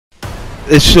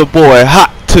It's your boy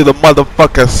Hot to the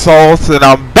motherfucking sauce, and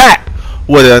I'm back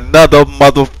with another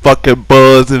motherfucking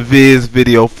Budz&Vidz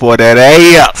video for that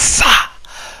ass.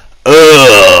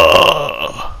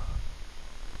 Ugh.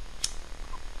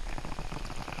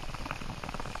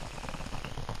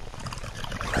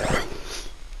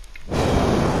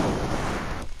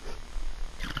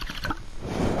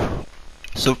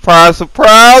 Surprise,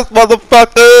 surprise,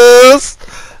 motherfuckers!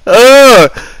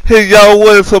 Here y'all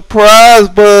with a surprise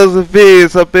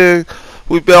Budz&Vidz.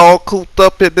 We've been all cooped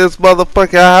up in this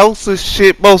motherfucking house and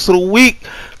shit most of the week,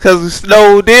 cause we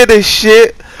snowed in and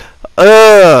shit.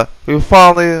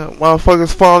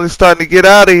 Motherfuckers finally starting to get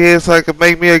out of here so I can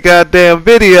make me a goddamn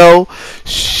video.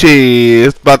 Shit,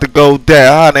 it's about to go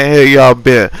down. How the hell y'all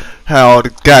been? How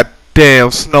the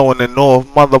goddamn snow in the north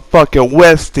motherfucking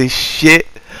west and shit.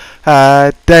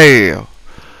 Ah, damn.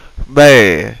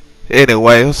 Man.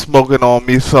 Anyway, I'm smoking on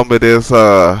me some of this,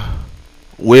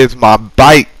 where's my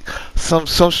bike? Some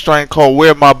strain called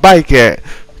Where My Bike At.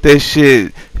 This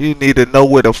shit, you need to know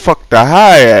where the fuck to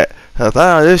hide at. Cause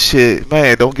this shit,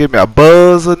 man, don't give me a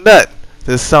buzz or nothing.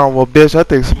 This son of a bitch, I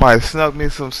think somebody snuck me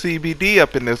some CBD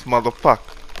up in this motherfucker.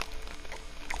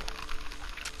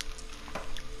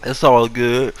 It's all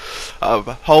good.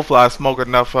 Hopefully I smoke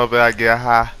enough of it, I get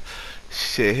high.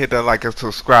 Shit, hit that like a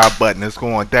subscribe button. It's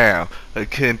going down. A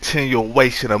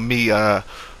continuation of me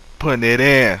putting it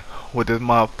in with this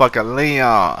motherfucker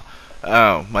Leon.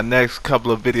 My next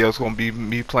couple of videos gonna be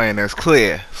me playing as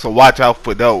Clear, so watch out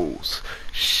for those.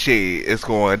 Shit, it's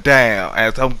going down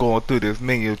as I'm going through this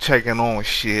menu checking on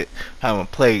shit.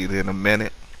 Haven't played in a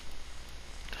minute.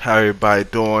 How everybody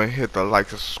doing? Hit the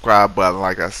like and subscribe button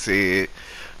like I said.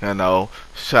 You know,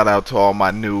 shout out to all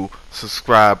my new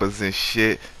subscribers and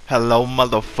shit. Hello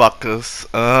motherfuckers,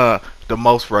 the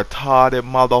most retarded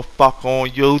motherfucker on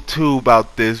YouTube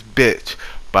out this bitch.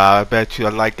 But I bet you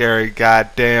like every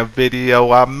goddamn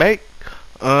video I make.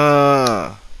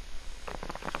 I'm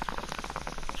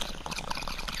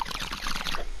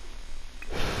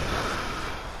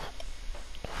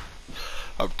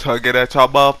tugging at y'all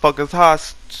motherfuckers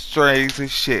heartstrings and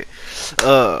shit.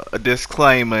 A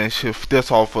disclaimer and shit.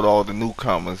 This all for all the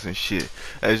newcomers and shit.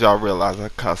 As y'all realize, I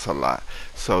cuss a lot.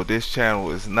 So this channel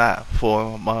is not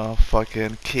for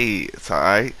motherfucking kids,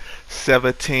 alright?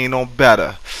 17 or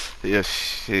better. Yeah,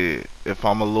 shit. If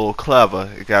I'm a little clever,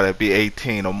 it gotta be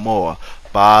 18 or more.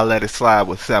 But I'll let it slide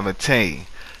with 17.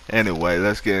 Anyway,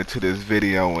 let's get into this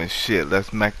video and shit.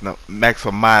 Let's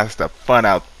maximize the fun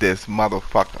out this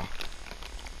motherfucker.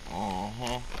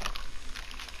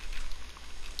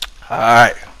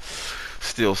 Alright.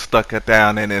 Still stuck it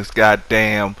down in this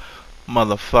goddamn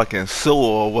motherfucking sewer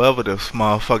or whatever this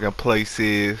motherfucking place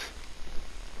is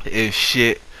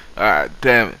shit. Alright,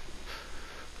 damn it.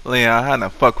 Leon, how the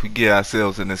fuck we get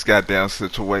ourselves in this goddamn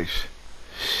situation?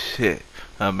 Shit.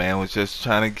 My man was just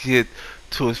trying to get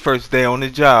to his first day on the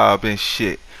job and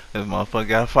shit. This motherfucker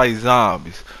gotta fight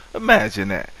zombies. Imagine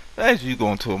that. Imagine you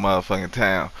going to a motherfucking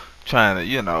town trying to,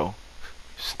 you know,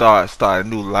 start a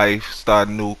new life, start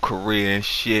a new career and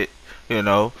shit, you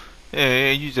know.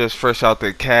 And you just fresh out the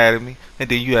academy, and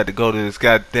then you had to go to this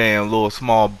goddamn little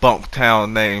small bunk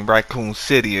town named Raccoon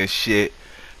City and shit,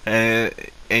 and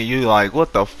you like,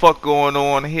 what the fuck going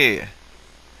on here?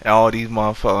 And all these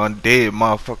motherfuckers, undead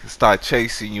motherfuckers, start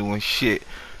chasing you and shit.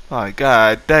 Like,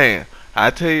 god damn, I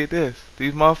tell you this,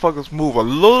 these motherfuckers move a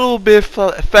little bit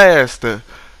faster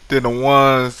than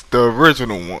the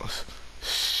original ones.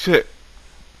 Shit.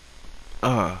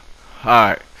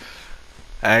 Alright.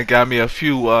 I got me a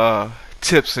few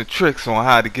tips and tricks on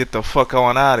how to get the fuck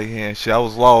on out of here and shit. I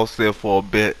was lost there for a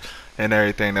bit and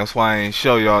everything. That's why I ain't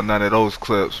show y'all none of those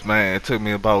clips, man. It took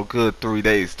me about a good 3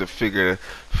 days to figure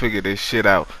this shit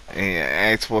out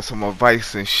and ask for some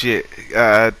advice and shit.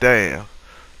 God damn.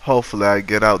 Hopefully I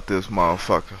get out this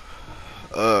motherfucker.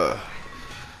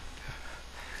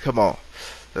 Come on.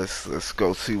 Let's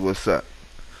go see what's up.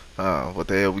 What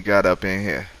the hell we got up in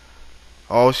here?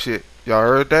 Oh shit. Y'all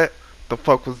heard that? The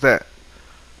fuck was that?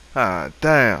 Ah,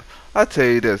 damn. I tell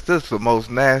you this is the most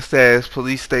nasty ass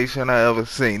police station I ever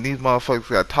seen. These motherfuckers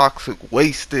got toxic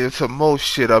waste and some more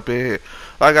shit up in here.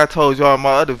 Like I told y'all in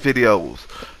my other videos,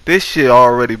 this shit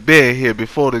already been here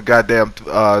before the goddamn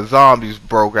zombies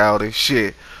broke out and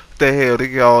shit. What the hell, they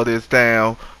get all this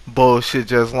damn bullshit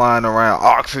just lying around,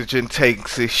 oxygen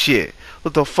tanks and shit.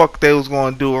 What the fuck they was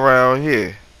gonna do around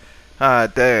here? Ah,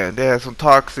 damn, they had some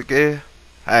toxic air.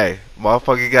 Hey,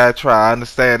 motherfucker gotta try. I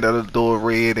understand that it'll do it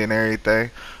red and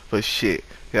everything, but shit,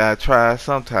 gotta try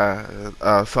sometime,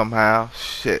 somehow.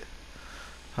 Shit.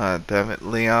 Damn it,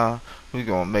 Leon, we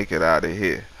gonna make it out of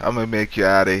here. I'm gonna make you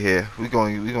out of here. We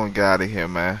gonna get out of here,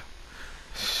 man.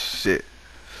 Shit.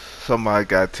 Somebody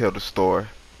gotta tell the story.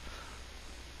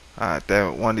 Ah,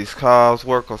 damn it, one of these cars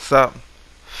work or something?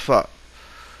 Fuck.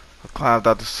 I climbed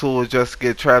out the sewer just to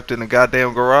get trapped in the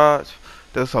goddamn garage.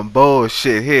 There's some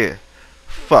bullshit here.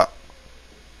 Fuck.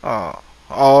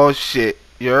 Oh shit.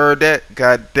 You heard that?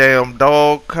 Goddamn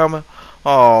dog coming?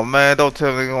 Oh man, don't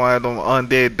tell me you're gonna have them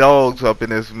undead dogs up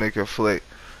in this maker flick.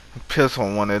 Piss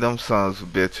on one of them sons of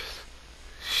bitches.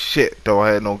 Shit, don't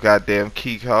have no goddamn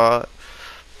key card.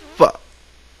 Fuck.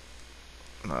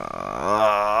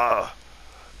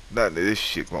 None of this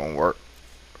shit gonna work.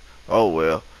 Oh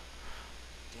well.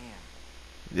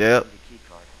 Yep.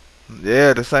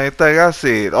 Yeah, the same thing I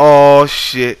said. Oh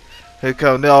shit. Here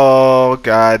come the oh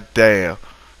goddamn.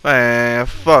 Man,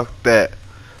 fuck that.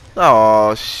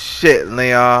 Oh shit,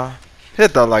 Leon.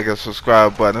 Hit that like and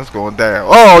subscribe button. It's going down.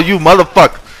 Oh, you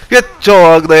motherfucker. Get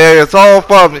your ugly ass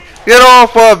off of me. Get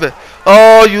off of me.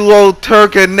 Oh, you old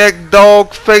turkey neck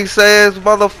dog face ass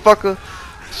motherfucker.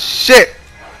 Shit.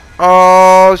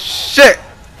 Oh shit.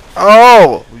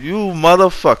 Oh, you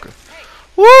motherfucker.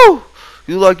 Woo.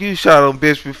 You like you shot him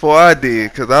bitch before I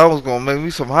did, cause I was gonna make me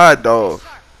some hot dogs.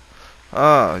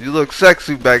 You look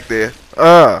sexy back there.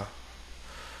 Uh-huh.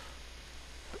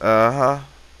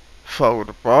 Fuck with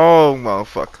the wrong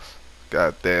motherfuckers.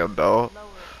 Goddamn dog.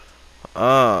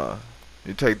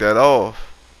 You take that off.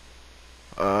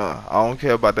 I don't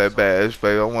care about that badge,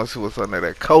 baby. I wanna see what's under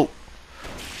that coat.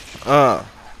 God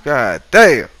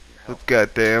damn. This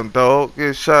goddamn dog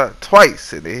get shot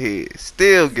twice in the head.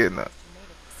 Still getting up.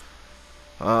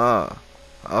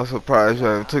 I'm surprised you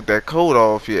haven't took that coat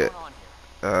off yet.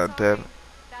 Damn it.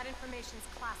 That information's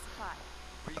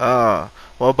classified.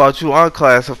 What about you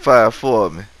unclassified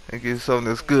for me? And get some of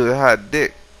this good hot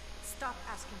dick. Stop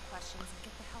asking questions and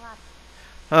get the hell out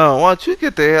of here. Why don't you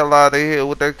get the hell out of here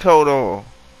with that coat on?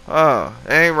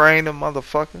 It ain't raining,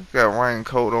 motherfucker. Got a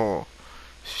raincoat on.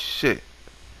 Shit.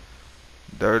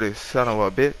 Dirty son of a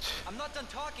bitch. I'm not done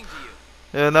talking to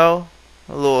you. You know?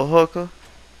 A little hooker.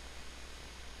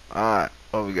 Alright,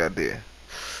 what we got there?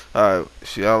 Alright,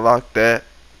 she unlocked that.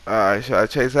 Alright, should I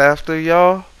chase after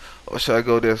y'all? Or should I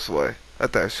go this way? I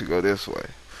think I should go this way.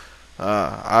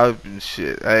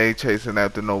 Shit, I ain't chasing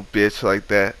after no bitch like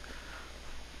that.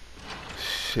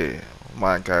 Shit,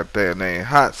 my goddamn name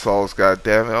hot sauce,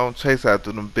 goddamn it. I don't chase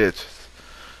after them bitches.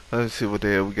 Let me see what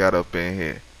the hell we got up in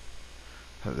here.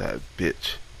 That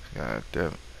bitch.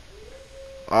 Goddamn it.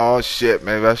 Oh shit,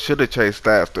 maybe I should have chased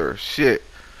after her. Shit.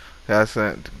 Got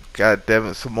some, goddamn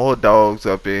it, some more dogs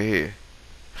up in here.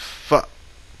 Fuck.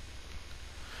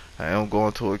 I am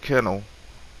going to a kennel.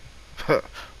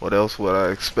 What else would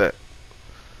I expect?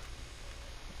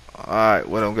 Alright,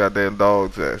 where them goddamn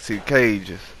dogs at? See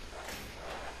cages.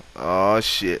 Oh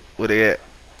shit. Where they at?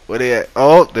 Where they at?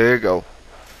 Oh, there you go.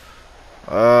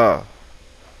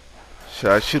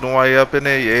 Should I shoot them while you up in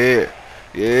there?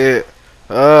 Yeah.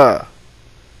 Yeah.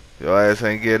 Your ass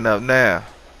ain't getting up now.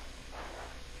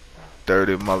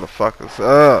 Dirty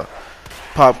motherfuckers.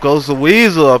 Pop goes the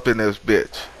weasel up in this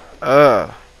bitch.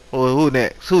 Who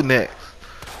next? Who next?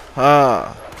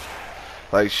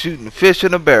 Like shooting fish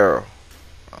in a barrel.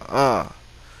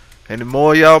 Any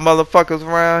more y'all motherfuckers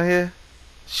around here?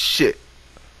 Shit.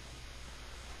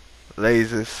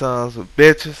 Lazy sons of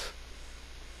bitches.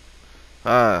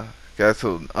 Got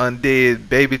some undead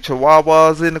baby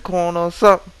chihuahuas in the corner or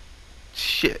something.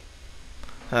 Shit.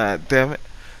 Damn it.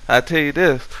 I tell you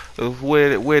this.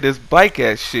 Where this bike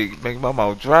at shit make my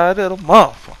mouth dry to the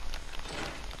motherfucker.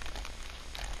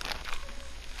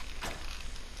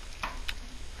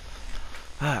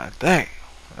 Dang.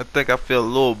 I think I feel a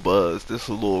little buzz. This is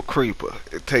a little creeper.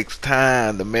 It takes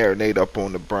time to marinate up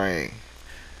on the brain.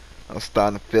 I'm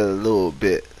starting to feel a little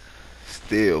bit.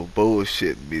 Still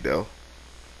bullshitting me though.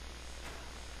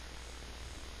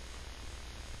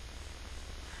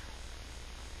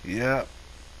 Yep.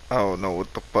 I don't know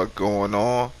what the fuck going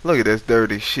on. Look at this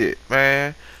dirty shit,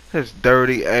 man. This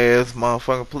dirty ass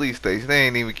motherfucking police station. They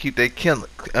ain't even keep their kennel.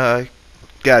 God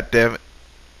damn it.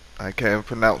 I can't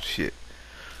pronounce shit.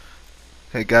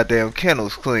 Hey, goddamn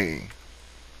kennels clean.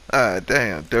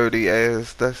 Damn, dirty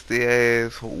ass, dusty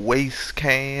ass, waste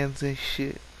cans and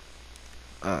shit.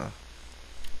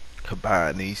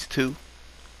 Combine these two.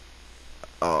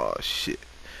 Oh shit.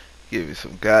 Give me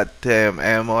some goddamn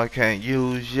ammo I can't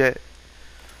use yet.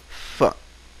 Fuck.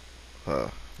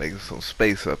 Making some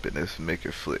space up in this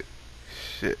maker flick.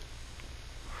 Shit.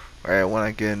 Alright, when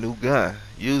I get a new gun,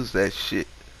 use that shit.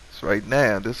 It's right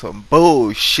now. This some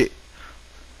bullshit.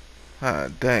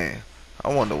 Damn.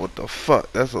 I wonder what the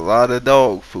fuck. That's a lot of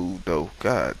dog food though.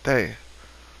 God damn.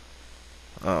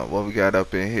 What we got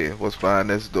up in here? What's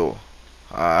behind this door?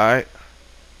 Alright.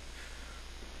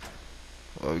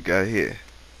 What we got here?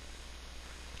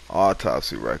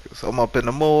 Autopsy records. I'm up in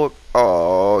the morgue.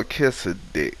 Oh, kiss a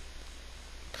dick.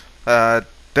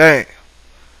 Dang.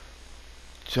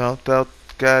 Jumped out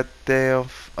the goddamn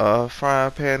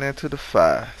frying pan into the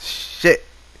fire. Shit.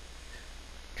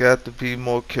 Got to be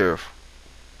more careful.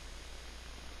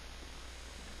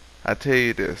 I tell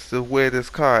you this where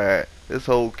this car at. It's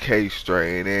okay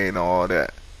strain, it ain't all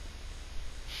that.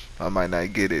 I might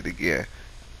not get it again.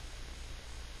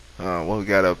 What we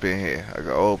got up in here? I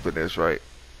gotta open this, right?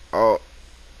 Oh,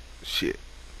 shit.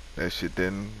 That shit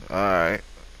didn't. Alright.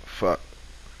 Fuck.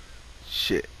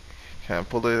 Shit. Can I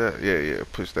pull it out? Yeah.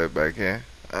 Push that back in.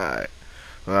 Alright.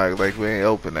 Like we ain't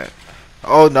open that.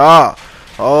 Oh, nah.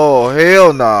 Oh,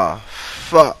 hell nah.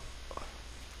 Fuck.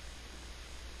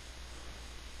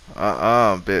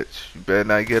 Bitch. You better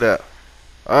not get up.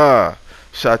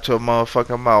 Shut your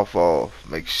motherfucking mouth off.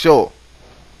 Make sure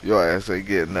your ass ain't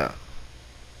getting up.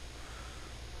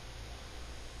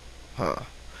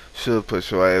 Should put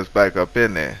your ass back up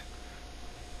in there.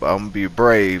 But I'm gonna be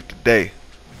brave today.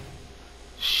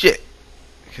 Shit.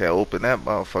 Can't open that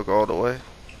motherfucker all the way.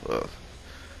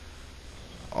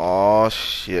 Oh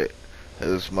shit.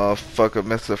 This motherfucker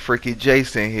Mr. Freaky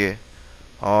Jason here.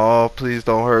 Oh, please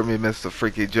don't hurt me, Mr.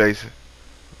 Freaky Jason.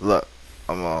 Look,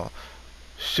 I'm gonna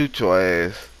shoot your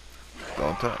ass.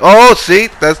 Oh, see?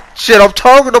 That's shit I'm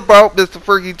talking about, Mr.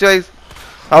 Freaky Jason.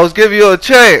 I was giving you a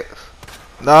chance.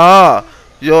 Nah,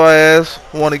 your ass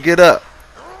wanna get up.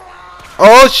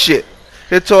 Oh shit.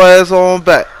 Hit your ass on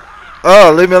back.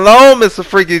 Oh, leave me alone, Mr.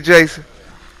 Freaky Jason.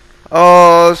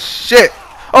 Oh shit.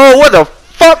 Oh, where the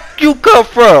fuck you come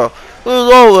from?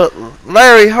 Oh,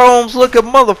 Larry Holmes looking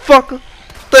motherfucker. Where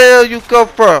the hell you come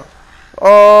from?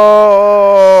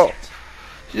 Oh,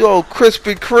 you old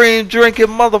Krispy Kreme drinking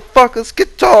motherfuckers.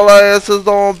 Get your asses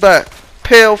on back.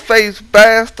 Pale faced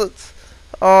bastards.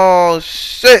 Oh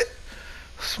shit.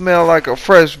 Smell like a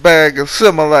fresh bag of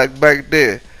Similac back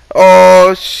there.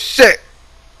 Oh shit.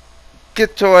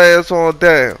 Get your ass on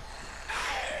down.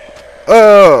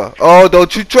 Oh,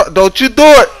 don't you do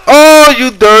it. Oh,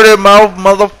 you dirty mouth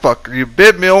motherfucker. You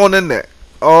bit me on the neck.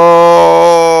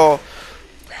 Oh,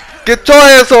 get your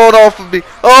ass on off of me.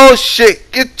 Oh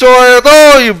shit. Get your ass.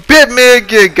 Oh, you bit me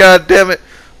again, goddamn it.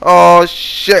 Oh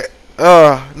shit.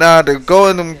 Now to go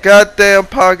in them goddamn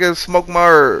pockets and smoke my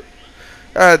herb.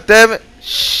 God damn it.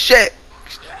 Shit.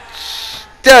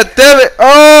 God damn it.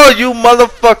 Oh, you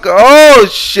motherfucker. Oh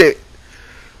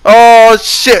Oh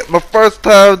shit, my first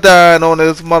time dying on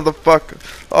this motherfucker.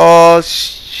 Oh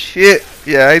shit.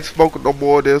 Yeah, I ain't smoking no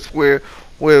more of this.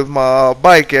 Where's my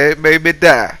bike at? It made me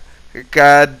die.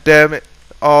 God damn it.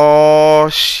 Oh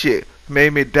shit.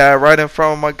 Made me die right in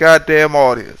front of my goddamn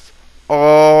audience.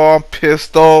 Oh, I'm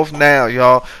pissed off now,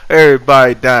 y'all.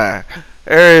 Everybody dying.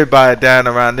 Everybody dying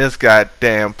around this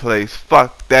goddamn place.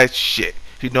 Fuck that shit.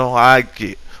 You know how I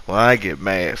get when I get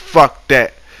mad. Fuck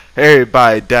that.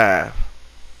 Everybody dying.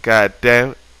 God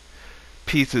damn it.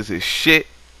 Pieces of shit.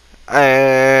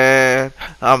 And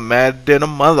I'm madder than a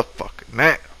motherfucker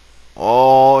now.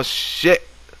 Oh shit.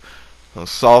 Some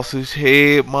sausage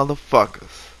head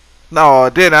motherfuckers. No,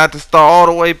 then I have to start all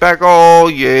the way back. Oh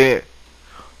yeah.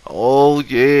 Oh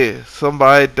yeah.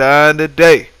 Somebody dying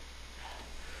today.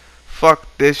 Fuck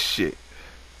this shit.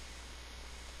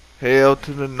 Hell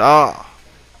to the nah.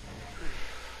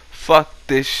 Fuck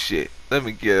this shit. Let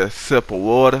me get a sip of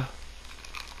water.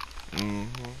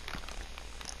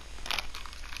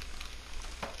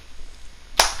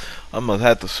 I must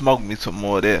have to smoke me some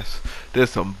more of this.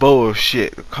 This some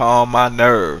bullshit to calm my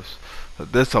nerves.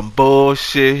 This some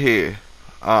bullshit here.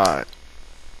 Alright.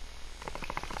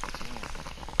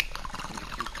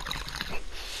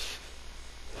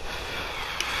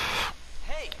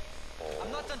 Hey,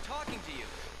 I'm not done talking to you.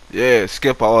 Yeah,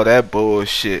 skip all that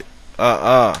bullshit.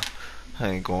 I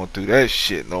ain't going through that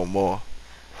shit no more.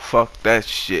 Fuck that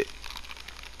shit.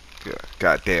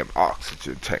 Goddamn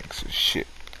oxygen tanks and shit.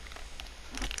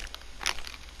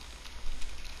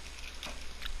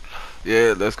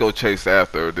 Yeah, let's go chase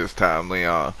after her this time,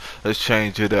 Leon. Let's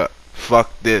change it up.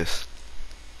 Fuck this.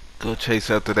 Go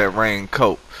chase after that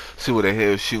raincoat. See where the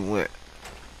hell she went.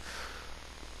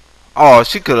 Oh,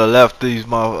 she could have left these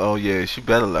motherfuckers. Oh yeah, she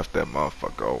better left that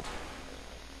motherfucker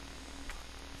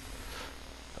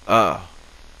off.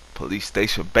 Police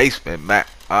station basement map.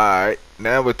 Alright,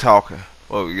 now we're talking.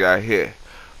 What we got here?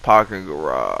 Parking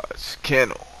garage.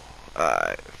 Kennel.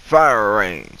 Alright. Fire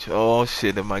range. Oh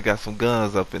shit, they might got some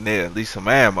guns up in there. At least some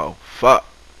ammo. Fuck.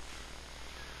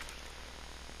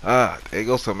 There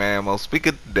goes some ammo. Speak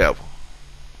of the devil.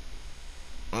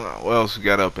 What else we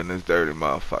got up in this dirty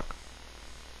motherfucker?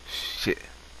 Shit.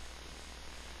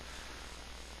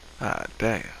 Ah,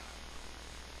 damn.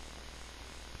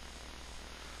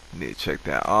 Need to check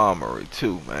that armory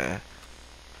too, man.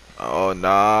 Oh,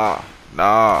 nah.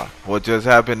 Nah. What just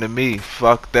happened to me?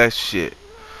 Fuck that shit.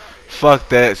 Fuck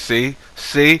that, see?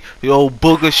 See? You old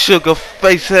booger sugar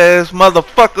face ass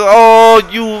motherfucker. Oh,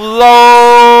 you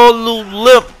low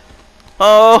lip.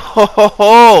 Oh, ho, ho,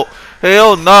 ho.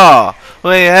 Hell nah.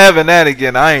 We ain't having that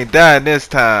again. I ain't dying this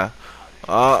time.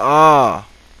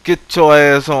 Get your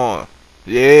ass on.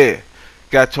 Yeah.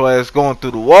 Got your ass going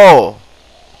through the wall.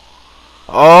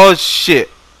 Oh, shit.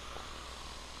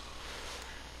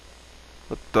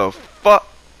 What the fuck?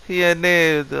 He in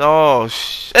there. Oh,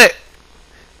 shit.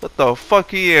 What the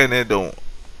fuck he in there doing?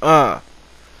 Who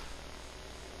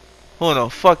the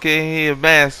fuck in here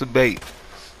masturbate?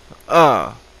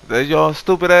 That y'all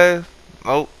stupid ass?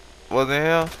 Nope. Wasn't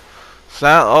him?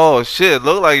 Sound, oh shit,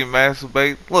 look like he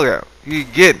masturbate. Look at him. He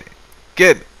getting it.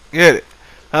 Getting it. Get it.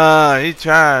 He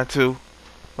trying to.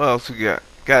 What else we got?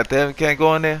 God damn it, can't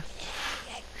go in there?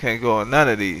 Can't go in none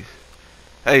of these.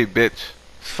 Hey bitch.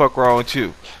 Fuck wrong with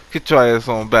you? Get your ass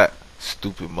on back.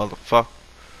 Stupid motherfucker.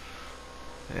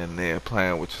 In there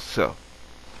playing with yourself.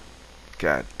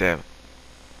 God damn it.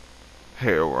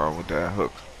 Hell wrong with that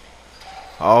hook.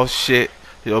 Oh shit.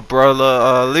 Your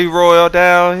brother Leroy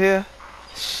down here?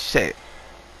 Shit.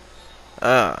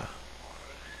 Oh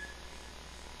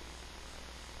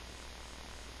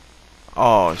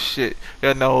shit.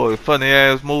 You know a funny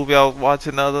ass movie I was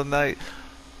watching the other night?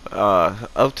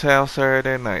 Uptown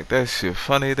Saturday Night. That shit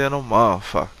funny than a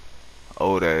motherfucker.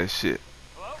 Old ass shit.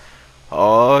 Hello?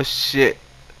 Oh shit.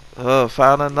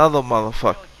 Found another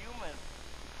motherfucker.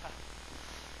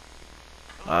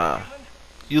 Human?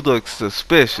 You look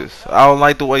suspicious. I don't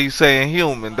like the way you saying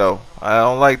human though. I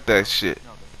don't like that shit.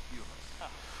 No, they're viewers. Huh.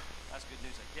 That's good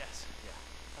news, I guess. Yeah.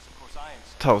 That's of course I am.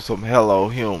 Talk some hello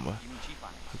human. You mean chief on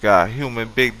it? Got a human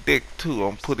big dick too.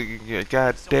 I'm putting it in your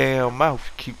goddamn mouth.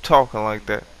 You keep talking like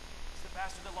that. It's the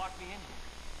bastard that locked me in here.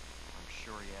 I'm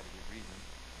sure he had a good reason.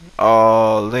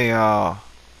 Oh, Leon.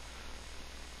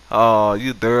 Oh,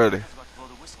 you dirty. I was about to blow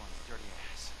the whistle on his dirty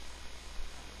ass. I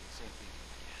mean, the same thing,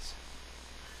 I guess.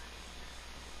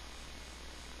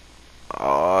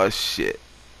 Oh shit.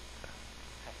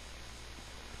 Hey,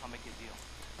 I'll make you a deal.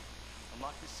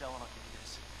 Unlock this cell and I'll give you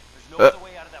this. There's no other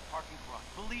way out of that parking garage.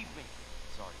 Believe me.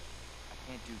 Sorry, I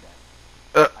can't do that.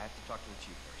 I have to talk to the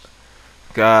chief first.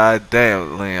 God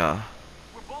damn, Leon.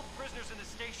 We're both prisoners in the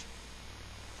station.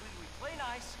 So either we play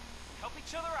nice, help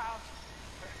each other out.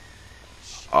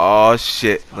 Oh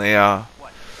shit, Leon.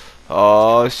 What?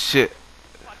 Oh shit.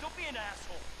 Come on, don't be an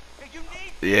asshole. Hey, you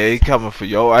need Yeah, he coming for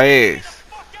your the ass.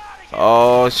 fuck out of here.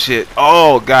 Oh shit.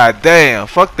 Oh god damn.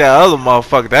 Fuck that other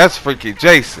motherfucker. That's freaking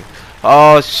Jason.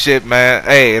 Oh shit, man.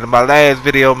 Hey, in my last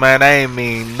video, man, I ain't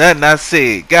mean nothing I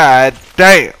said. God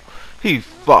damn. He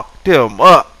fucked him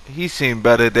up. He seen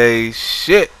better days.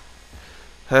 Shit.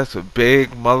 That's a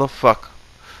big motherfucker.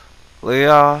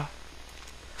 Leon,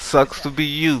 sucks to be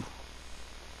you.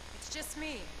 It's just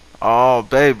me. Oh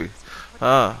baby. Put the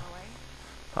away.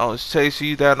 I was chasing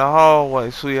you down the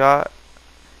hallway, sweetheart.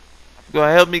 You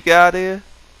gonna help me get out of here?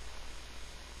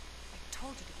 I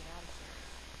told you to get out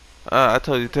of here. I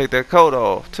told you to take that coat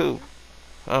off too.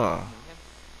 He was an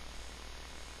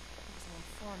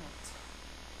informant.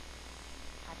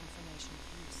 Had information of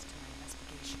use to my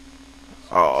investigation.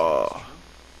 Oh.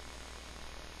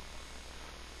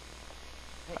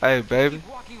 Hey baby, Keep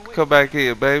walking away come from back me.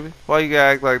 here, baby. Why you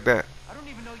gotta act like that? I don't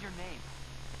even know your name.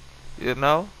 You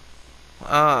know?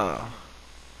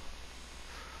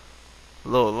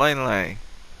 Little Lane Lane.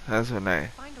 That's her name.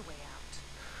 Find a way out,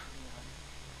 Leon.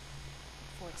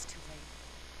 Before it's too late.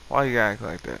 Why you gotta act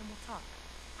like that? Then we'll talk.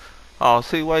 Oh,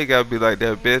 see, why you gotta be like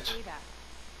that, I didn't bitch? say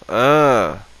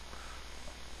that.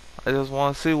 I just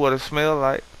wanna see what it smell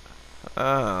like.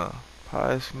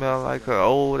 Probably smell like an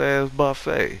old ass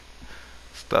buffet.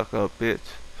 Stuck up bitch.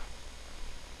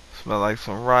 Smell like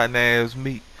some rotten ass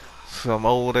meat. Some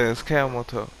old ass camel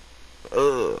toe.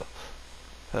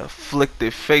 That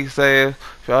afflicted face ass.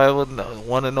 If y'all ever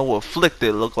wanna know what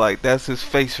afflicted look like, that's his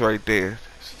face right there.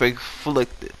 His face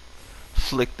afflicted.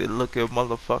 Afflicted looking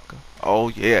motherfucker. Oh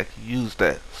yeah, I can use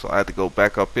that. So I had to go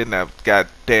back up in that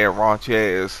goddamn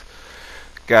raunchy ass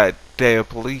goddamn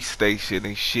police station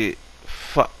and shit.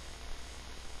 Fuck.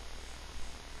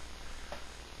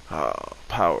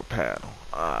 Power panel.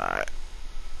 Alright.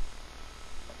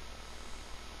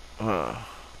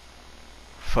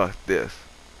 Fuck this.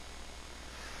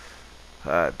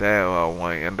 God damn, I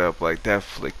want to end up like that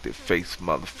afflicted face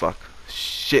motherfucker.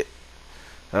 Shit.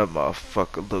 That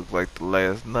motherfucker looked like the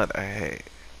last nut I had.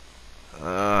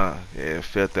 Yeah,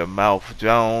 Filthy Mouth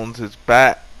Jones is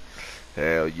back.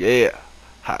 Hell yeah.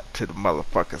 Hot to the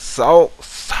motherfucking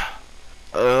sauce.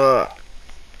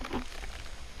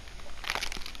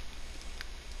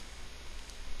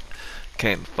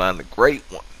 Can't find the great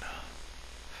one.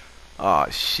 Oh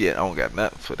shit, I don't got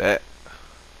nothing for that.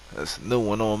 That's a new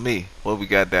one on me. What we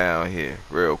got down here,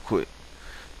 real quick?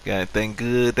 Got anything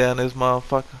good down this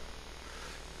motherfucker?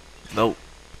 Nope.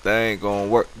 That ain't gonna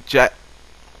work. Jack.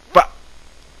 Fuck.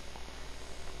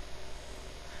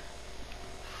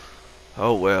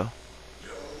 Oh well.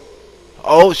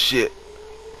 Oh shit.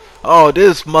 Oh,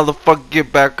 this motherfucker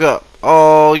get back up.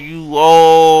 Oh, you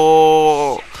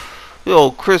old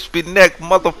crispy neck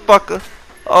motherfucker.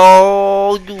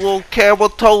 Oh, you old camel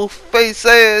toe face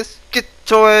ass. Get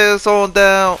your ass on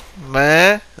down,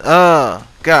 man.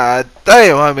 God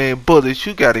damn, how many bullets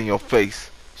you got in your face?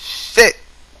 Shit.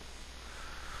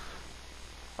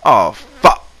 Oh,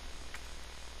 fuck.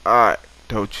 Alright,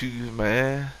 don't you,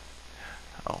 man.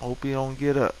 I hope he don't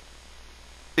get up.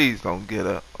 Please don't get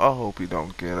up. I hope he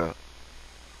don't get up.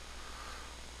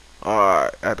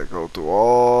 Alright, I had to go through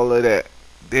all of that.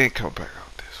 Then come back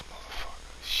out this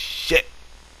motherfucker. Shit.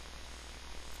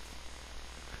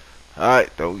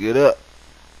 Alright, don't get up.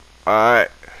 Alright.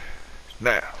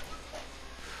 Now.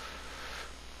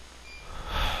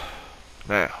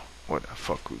 Now, where the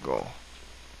fuck we going?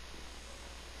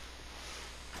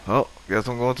 Oh, guess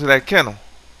I'm going to that kennel.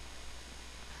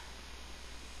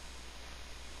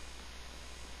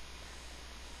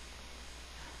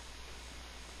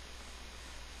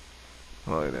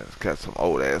 Look at that. It's got some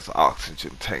old ass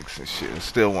oxygen tanks and shit. I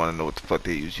still want to know what the fuck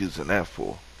they was using that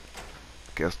for.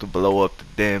 Guess to blow up the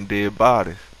damn dead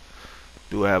bodies.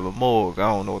 Do I have a morgue? I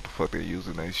don't know what the fuck they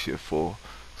using that shit for.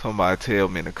 Somebody tell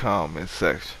me in the comment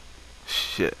section.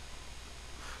 Shit.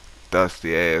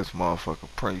 Dusty ass motherfucker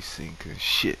precinct and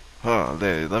shit. Huh,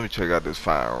 let me check out this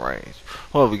firing range.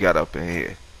 What we got up in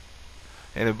here?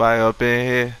 Anybody up in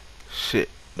here? Shit.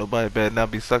 Nobody better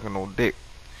not be sucking no dick.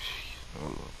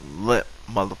 Limp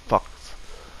motherfuckers.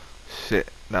 Shit.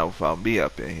 Now found me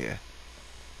up in here.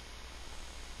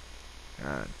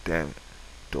 God damn it.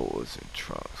 Doors and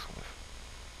trunks.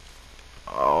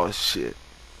 Oh shit.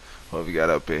 What we got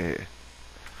up in here?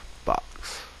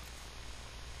 Box.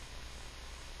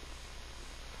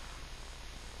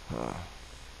 What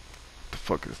the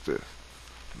fuck is this?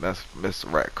 That's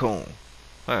Mr. Raccoon.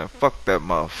 Man, fuck that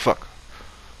motherfucker.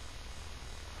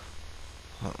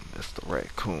 Mr.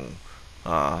 Raccoon.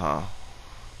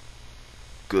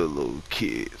 Good little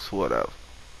kids, whatever.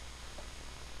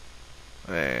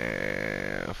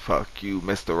 Man, fuck you,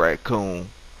 Mr. Raccoon.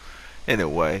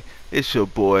 Anyway, it's your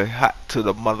boy, hot to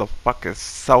the motherfucking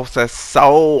sauce.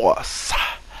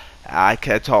 I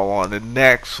catch y'all on the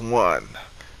next one.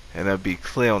 And I'll be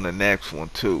clear on the next one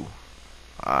too.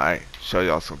 Alright, show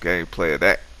y'all some gameplay of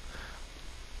that.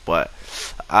 But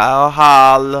I'll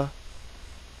holla.